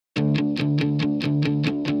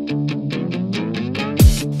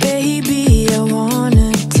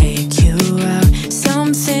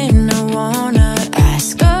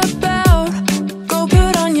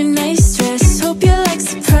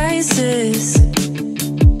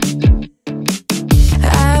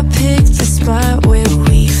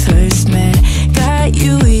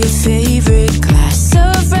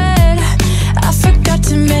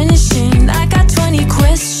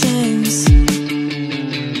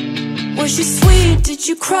Was she sweet? Did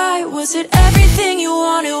you cry? Was it everything you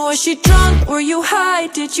wanted? Was she drunk? Were you high?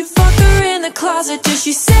 Did you fuck her in the closet? Did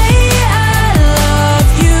she say I love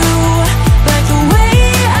you like the way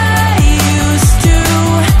I used to?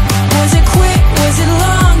 Was it quick? Was it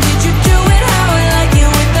long? Did you do it how I like it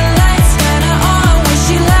with the lights kinda on? Was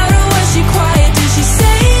she loud or was she quiet? Did she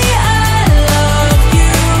say I love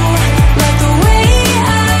you like the way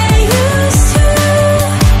I used to?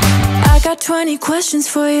 I got 20 questions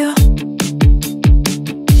for you.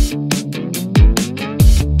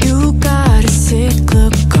 Sick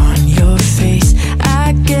look on your face.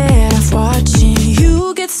 I get off watching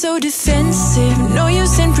you get so defensive. No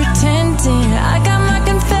use in pretending. I got my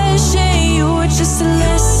confession. You were just a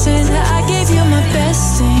lesson. I gave you my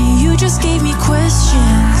best and you just gave me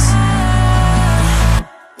questions.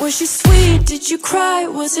 Was she sweet? Did you cry?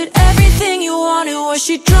 Was it everything you wanted? Was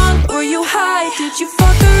she drunk? Were you high? Did you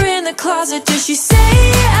fuck her in the closet? Did she say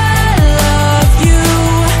I love you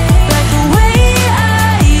like the way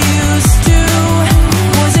I used to?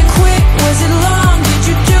 Was it quick? Was it long? Did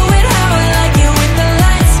you do it how I like it with the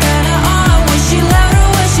lights kinda on? Was she loud or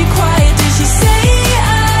was she quiet? Did she say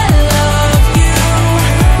I love you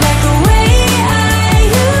like the way I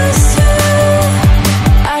used to?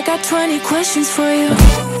 I got 20 questions for you.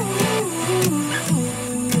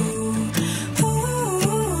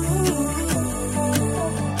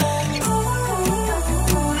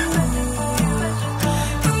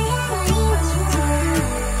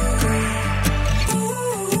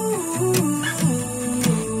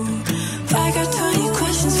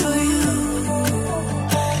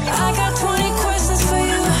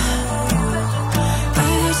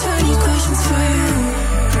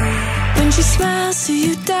 So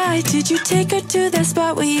you died. Did you take her to that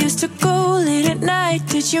spot we used to go late at night?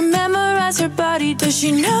 Did you memorize her body? Does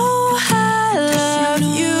she know I love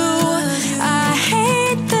you? I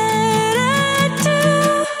hate that I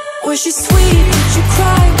do. Was she sweet? Did you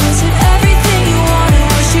cry? Was it everything you wanted?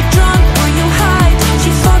 Was she drunk? Were you high? Did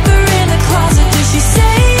you fuck her in the closet? Did she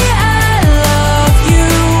say I love you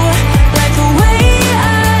like the way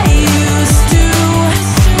I used to?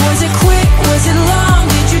 Was it quick? Was it long?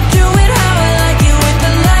 Did you do it how I like it with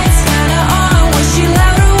the lights kinda on? Was she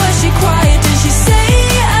loud or was she quiet? Did she say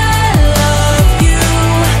I love you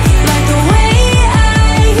like the way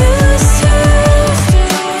I used to?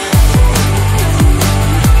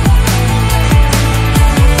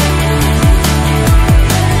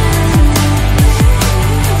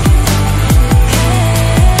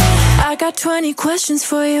 I got 20 questions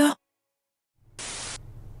for you.